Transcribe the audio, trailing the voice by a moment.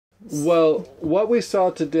evidence? Well, what we saw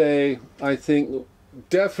today, I think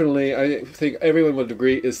everyone would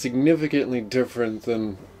agree is significantly different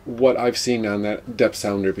than what I've seen on that depth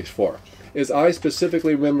sounder before. I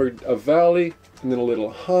specifically remembered a valley and then a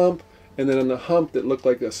little hump, and then on the hump that looked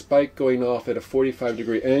like a spike going off at a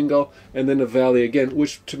 45-degree angle, and then a valley again,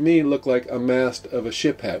 which to me looked like a mast of a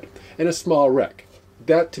ship head, and a small wreck.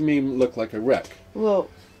 That to me looked like a wreck. Well,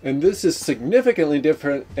 and this is significantly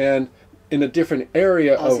different and in a different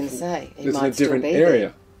area. I was going to say, it might in a different still be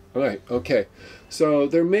area. there. Right, okay. So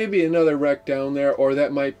there may be another wreck down there, or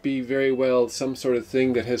that might be very well some sort of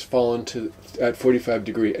thing that has fallen to at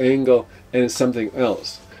 45-degree angle and is something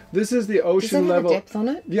else. This is the ocean level. Does it have a depth on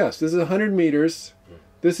it? Yes, this is 100 meters.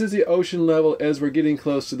 This is the ocean level as we're getting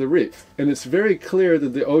close to the reef. And it's very clear that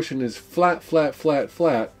the ocean is flat, flat, flat,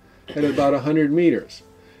 flat at about 100 meters.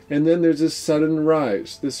 And then there's this sudden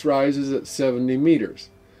rise. This rise is at 70 meters.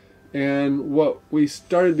 And what we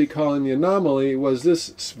started to be calling the anomaly was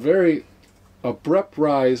this very abrupt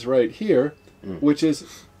rise right here, which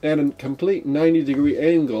is at a complete 90-degree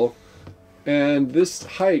angle. And this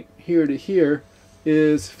height here to here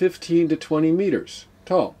is 15 to 20 meters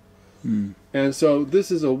tall. And so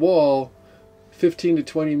this is a wall 15 to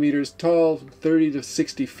 20 meters tall, 30 to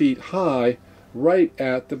 60 feet high, right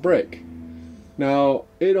at the break. Now,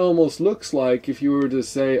 it almost looks like if you were to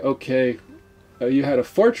say, okay, you had a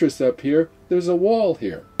fortress up here, there's a wall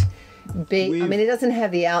here. I mean, it doesn't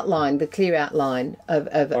have the outline, the clear outline of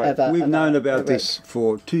We've known about this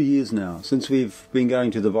for 2 years now, since we've been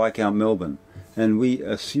going to the Viscount Melbourne, and we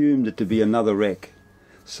assumed it to be another wreck.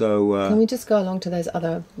 So can we just go along to those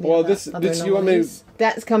other? Well, you want me?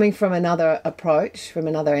 That's coming from another approach, from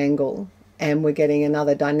another angle, and we're getting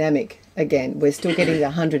another dynamic again. We're still getting the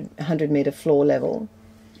 100 meter floor level.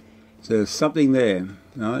 So there's something there.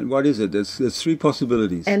 Right? What is it? There's three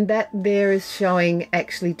possibilities. And that there is showing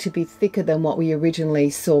actually to be thicker than what we originally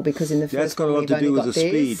saw, because in the first that's got a lot to do with the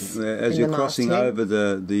speed as you're crossing over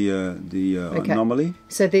the anomaly.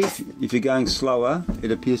 So these, if you're going slower,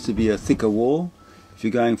 it appears to be a thicker wall. If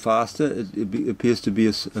you're going faster, it appears to be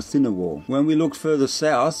a thinner wall. When we looked further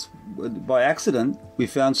south, by accident, we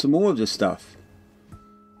found some more of this stuff.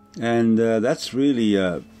 And that's really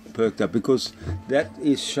perked up, because that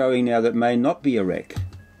is showing now that may not be a wreck.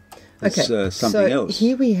 It's something else.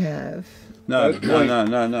 Here we have... No.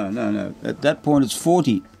 At that point, it's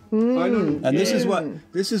 40. And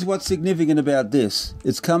this is what's significant about this.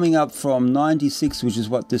 It's coming up from 96, which is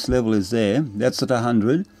what this level is there. That's at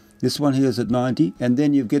 100. This one here is at 90, and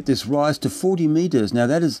then you get this rise to 40 meters. Now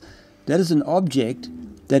that is an object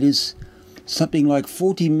that is something like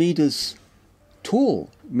 40 meters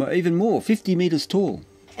tall, even more, 50 meters tall.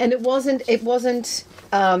 And it wasn't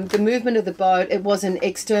the movement of the boat. It wasn't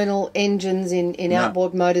external engines in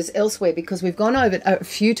outboard motors elsewhere, because we've gone over it a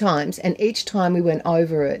few times, and each time we went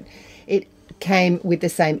over it, it came with the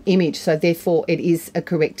same image. So therefore, it is a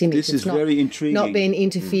correct image. This is very intriguing. Not being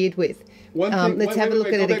interfered with. Let's have a look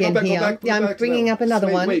at it again here. I'm bringing up another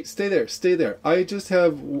one. Wait, stay there. I just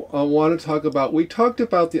want to talk about, we talked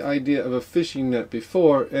about the idea of a fishing net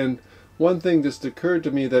before, and one thing just occurred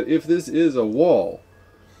to me, that if this is a wall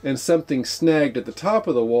and something snagged at the top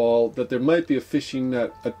of the wall, that there might be a fishing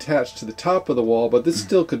net attached to the top of the wall, but this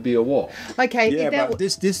still could be a wall. Okay. Yeah, but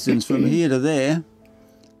this distance from here to there,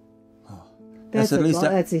 that's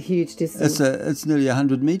a huge distance. It's nearly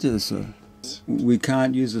 100 meters. So. We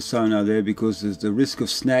can't use the sonar there because there's the risk of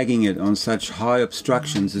snagging it on such high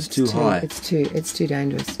obstructions is too high. It's too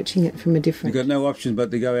dangerous. Watching it from a different... We've got no option but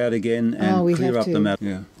to go out again and clear up the map.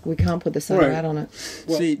 Yeah. We can't put the sonar out on it.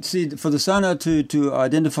 Well, see, for the sonar to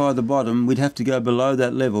identify the bottom, we'd have to go below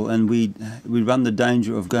that level, and we'd run the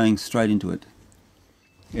danger of going straight into it.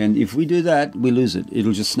 And if we do that, we lose it.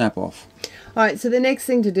 It'll just snap off. All right, so the next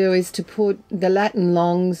thing to do is to put the lat and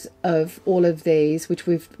longs of all of these, which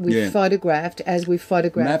we've photographed, as we've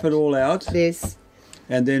photographed. Map it all out. This.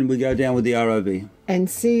 And then we go down with the ROV. And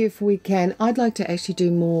see if we can... I'd like to actually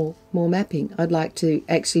do more mapping. I'd like to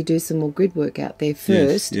actually do some more grid work out there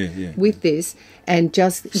first with this, and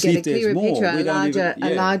just get a clearer picture, a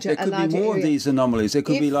larger There could be more of these anomalies. There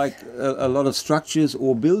could be like a lot of structures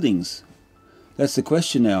or buildings. That's the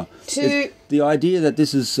question now. The idea that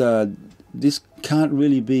this is... this can't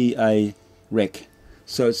really be a wreck,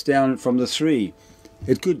 so it's down from the 3.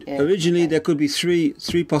 It could originally there could be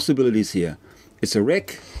three possibilities here. It's a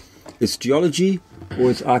wreck, it's geology,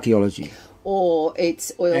 or it's archaeology, or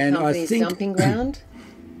it's oil company's dumping ground.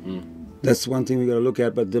 That's one thing we've got to look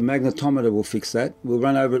at, but the magnetometer will fix that. We'll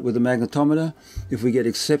run over it with the magnetometer. If we get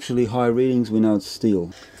exceptionally high readings, we know it's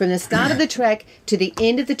steel. From the start of the track to the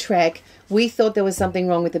end of the track, we thought there was something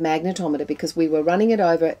wrong with the magnetometer because we were running it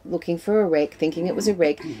over, looking for a wreck, thinking it was a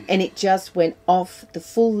wreck, and it just went off the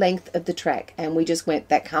full length of the track, and we just went,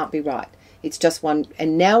 that can't be right. It's just one,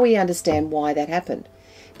 and now we understand why that happened,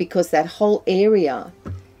 because that whole area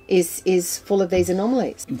is full of these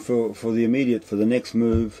anomalies. For the next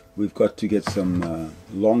move, we've got to get some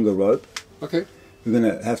longer rope. Okay. We're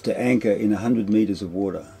going to have to anchor in 100 meters of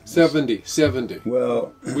water. 70.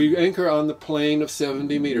 Well, we anchor on the plane of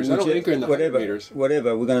 70 meters. I don't anchor in the 100 meters.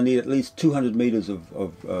 Whatever. We're going to need at least 200 meters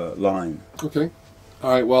of line. Okay.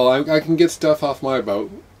 All right. Well, I can get stuff off my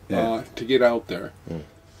boat to get out there.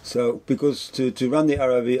 So, because to run the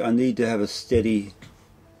ROV, I need to have a steady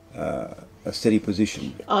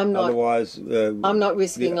position. I'm not. Otherwise, I'm not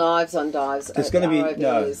risking lives on dives. There's going to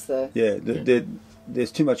be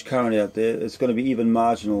there's too much current out there. It's going to be even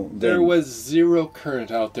marginal. There was zero current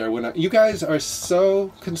out there when you guys are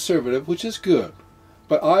so conservative, which is good.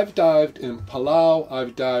 But I've dived in Palau,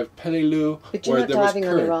 I've dived Peleliu, but you're not diving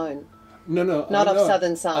on your own. No, not off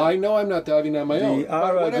Southern Sun. I know I'm not diving on my own.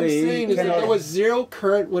 What I'm saying is that there was zero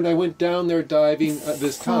current when I went down there diving at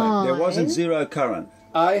this time. There wasn't zero current.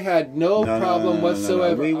 I had no problem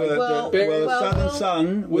whatsoever. We were, the Southern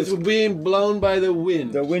Sun was being blown by the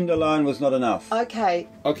wind. The wind alone was not enough. Okay.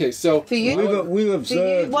 Okay, so for you, we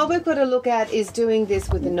observed. What we've got to look at is doing this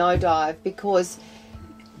with a no dive, because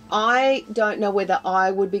I don't know whether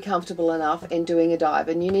I would be comfortable enough in doing a dive,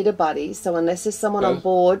 and you need a buddy. So unless there's someone on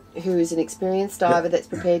board who is an experienced diver that's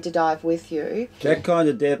prepared to dive with you, that kind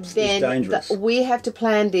of depth is dangerous. We have to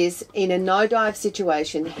plan this in a no dive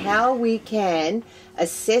situation, how we can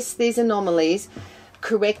assess these anomalies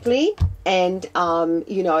correctly and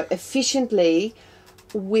efficiently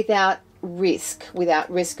without risk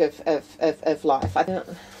of life.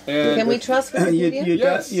 Can we trust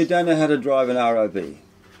Wikipedia? You don't know how to drive an ROV.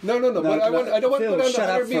 No. But I don't want to go down to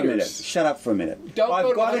 100 meters. Shut up for a minute.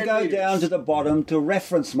 I've got to go down to the bottom to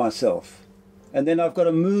reference myself. And then I've got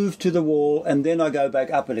to move to the wall, and then I go back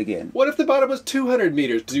up it again. What if the bottom was 200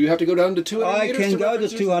 meters? Do you have to go down to 200 meters? I can go to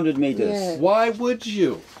 200 meters. Yeah. Why would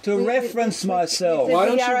you? To reference myself. Why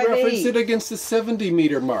don't you reference it against the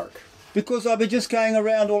 70-meter mark? Because I'll be just going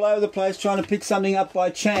around all over the place trying to pick something up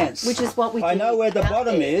by chance. Which is what we do. I know where the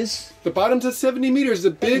bottom is. The bottom's at 70 meters.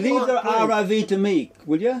 A big Leave the ROV to me,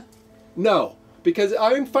 will you? No. Because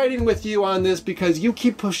I'm fighting with you on this because you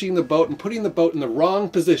keep pushing the boat and putting the boat in the wrong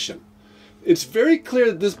position. It's very clear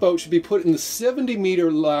that this boat should be put in the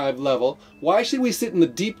 70-meter live level. Why should we sit in the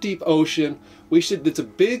deep, deep ocean? It's a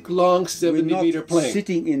big, long 70-meter plane. We're not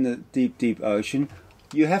sitting in the deep, deep ocean.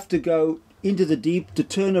 You have to go into the deep to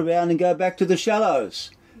turn around and go back to the shallows.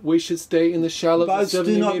 We should stay in the shallows. Boats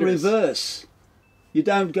do not reverse. You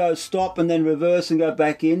don't go stop and then reverse and go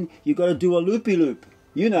back in. You've got to do a loopy-loop.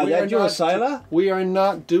 You know that. You're a sailor. We are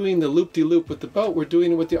not doing the loop-de-loop with the boat. We're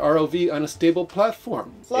doing it with the ROV on a stable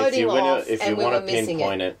platform. Floating off, if you want to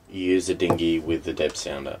pinpoint it, you use a dinghy with the depth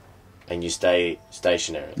sounder, and you stay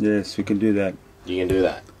stationary. Yes, we can do that. You can do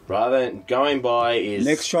that. Rather than going by is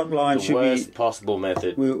next shot line the should worst possible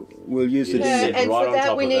method. We'll use the dinghy. And right for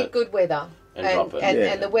that we need good weather.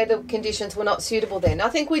 And the weather conditions were not suitable then. I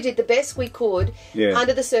think we did the best we could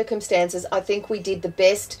under the circumstances. I think we did the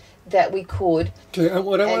best that we could. Okay,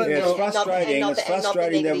 what I want to know, it's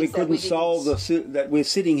frustrating that we couldn't solve that we're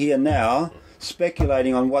sitting here now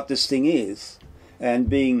speculating on what this thing is and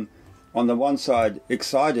being on the one side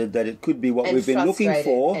excited that it could be what we've been looking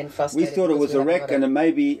for. We thought it was a wreck and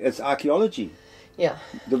maybe it's archaeology. Yeah.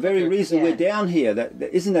 The very reason we're down here,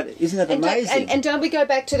 isn't that amazing? And don't we go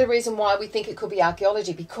back to the reason why we think it could be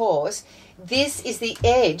archaeology? Because this is the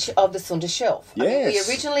edge of the Sunda Shelf. Yes. I mean,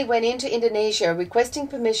 we originally went into Indonesia requesting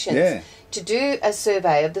permissions to do a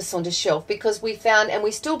survey of the Sunda Shelf because we found, and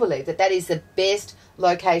we still believe, that is the best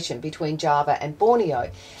location between Java and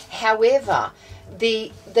Borneo. However,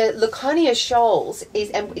 the Laconia Shoals is,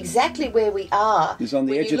 and exactly where we are, is on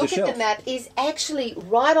the edge of the shelf. When you look at the map, is actually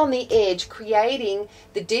right on the edge, creating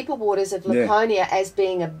the deeper waters of Laconia as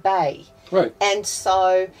being a bay. Right. And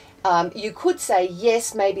so you could say,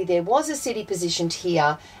 yes, maybe there was a city positioned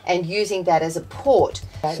here and using that as a port.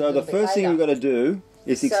 So the first thing we've got to do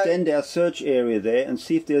is extend our search area there and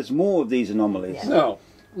see if there's more of these anomalies. Yeah.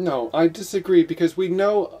 No, I disagree because we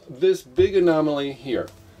know this big anomaly here.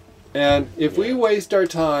 And if we waste our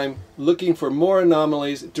time looking for more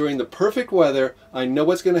anomalies during the perfect weather, I know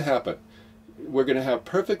what's going to happen. We're going to have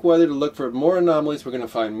perfect weather to look for more anomalies. We're going to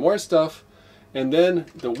find more stuff. And then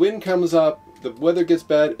the wind comes up, the weather gets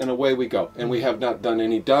bad, and away we go. And we have not done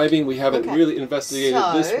any diving. We haven't really investigated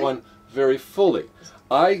this one very fully.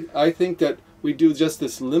 I think that we do just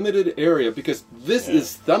this limited area because this is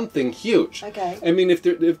something huge. Okay. I mean, if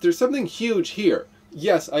there's something huge here,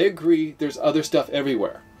 yes, I agree. There's other stuff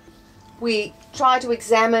everywhere. We try to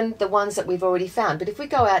examine the ones that we've already found, but if we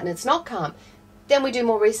go out and it's not calm, then we do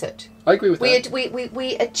more research. I agree with that.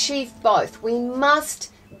 We achieve both. We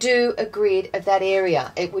must do a grid of that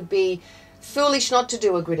area. It would be foolish not to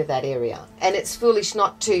do a grid of that area, and it's foolish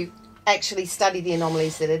not to actually study the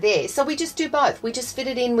anomalies that are there. So we just do both. We just fit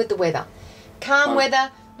it in with the weather. Calm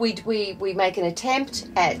weather, we make an attempt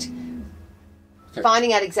at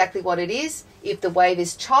finding out exactly what it is. If the wave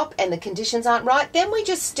is chop and the conditions aren't right, then we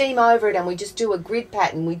just steam over it and we just do a grid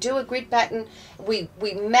pattern. We do a grid pattern, we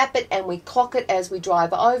map it and we clock it as we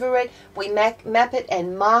drive over it. We map it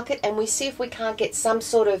and mark it, and we see if we can't get some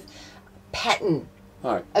sort of pattern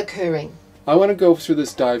occurring. I want to go through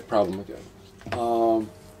this dive problem again.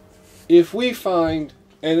 If we find,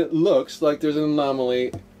 and it looks like there's an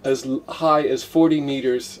anomaly as high as 40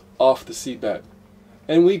 meters off the seabed,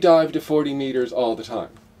 and we dive to 40 meters all the time.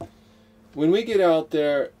 When we get out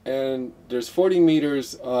there and there's 40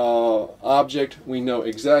 meters object, we know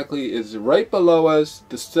exactly it's right below us.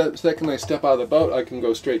 The second I step out of the boat, I can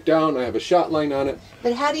go straight down. I have a shot line on it.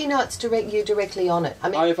 But how do you know it's you're directly on it? I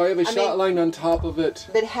mean, if I have a shot line on top of it.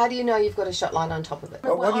 But how do you know you've got a shot line on top of it?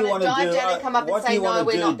 But what do you want to do? What do you want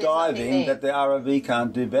to do diving that the ROV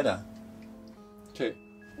can't do better? Okay,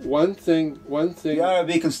 one thing. The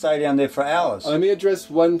ROV can stay down there for hours. Let me address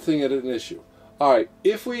one thing at an issue. All right,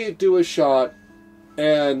 if we do a shot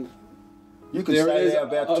and you can stay there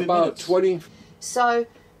about 2 minutes. 20. So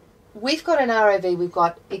we've got an ROV, we've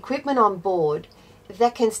got equipment on board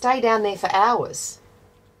that can stay down there for hours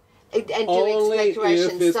and do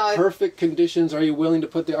exploration. If it's perfect conditions, are you willing to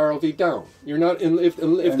put the ROV down? You're not in. If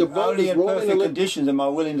the boat only is in rolling perfect conditions am I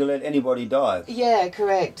willing to let anybody dive. Yeah,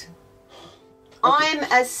 correct. I'm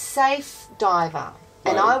a safe diver,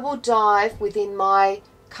 and I will dive within my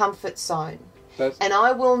comfort zone. And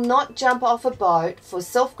I will not jump off a boat for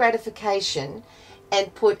self-gratification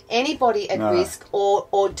and put anybody at risk or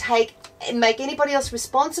make anybody else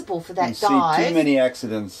responsible for that dive. See too many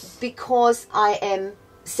accidents. Because I am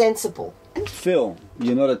sensible. Phil,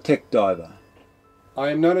 you're not a tech diver. I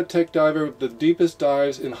am not a tech diver. The deepest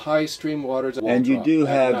dives in high stream waters. And you do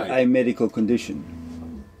have a medical condition.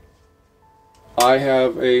 I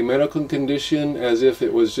have a medical condition as if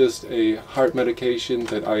it was just a heart medication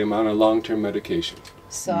that I am on a long-term medication.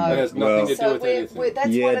 So that has nothing to do with anything.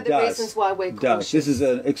 That's one of the reasons why we're cautious. This is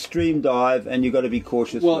an extreme dive, and you've got to be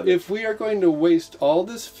cautious. Well, if we are going to waste all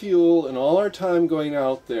this fuel and all our time going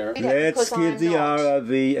out there... Let's give the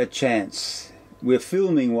ROV a chance. We're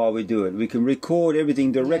filming while we do it. We can record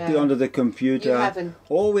everything directly onto the computer.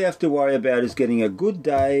 All we have to worry about is getting a good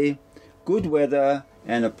day, good weather,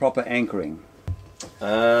 and a proper anchoring.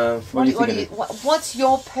 What's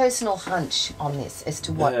your personal hunch on this as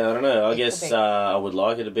to what? Yeah, I don't know. I guess I would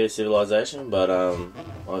like it to be a civilization, but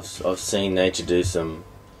I've seen nature do some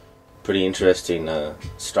pretty interesting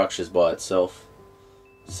structures by itself.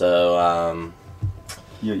 So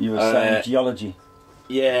you were saying geology.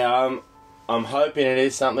 Yeah, I'm hoping it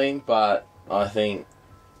is something, but I think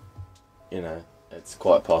it's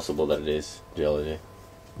quite possible that it is geology.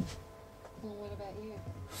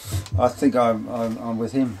 I think I'm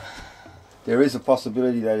with him. There is a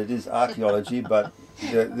possibility that it is archaeology, but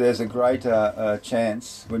there's a greater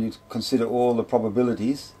chance, when you consider all the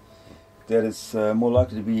probabilities, that it's more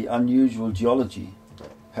likely to be unusual geology.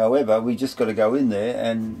 However, we just got to go in there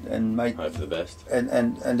and make hope for the best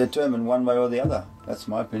and determine one way or the other. That's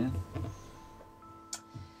my opinion.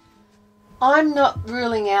 I'm not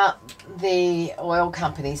ruling out the oil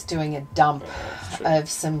companies doing a dump of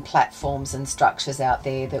some platforms and structures out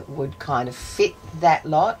there that would kind of fit that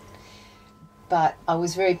lot. But I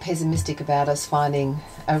was very pessimistic about us finding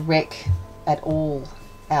a wreck at all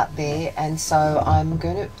out there, and so I'm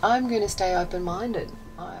going to stay open-minded.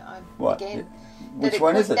 Which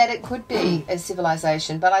one is it? That it could be a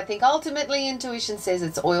civilization, but I think ultimately intuition says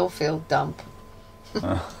it's oil field dump. It's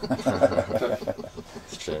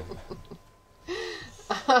true.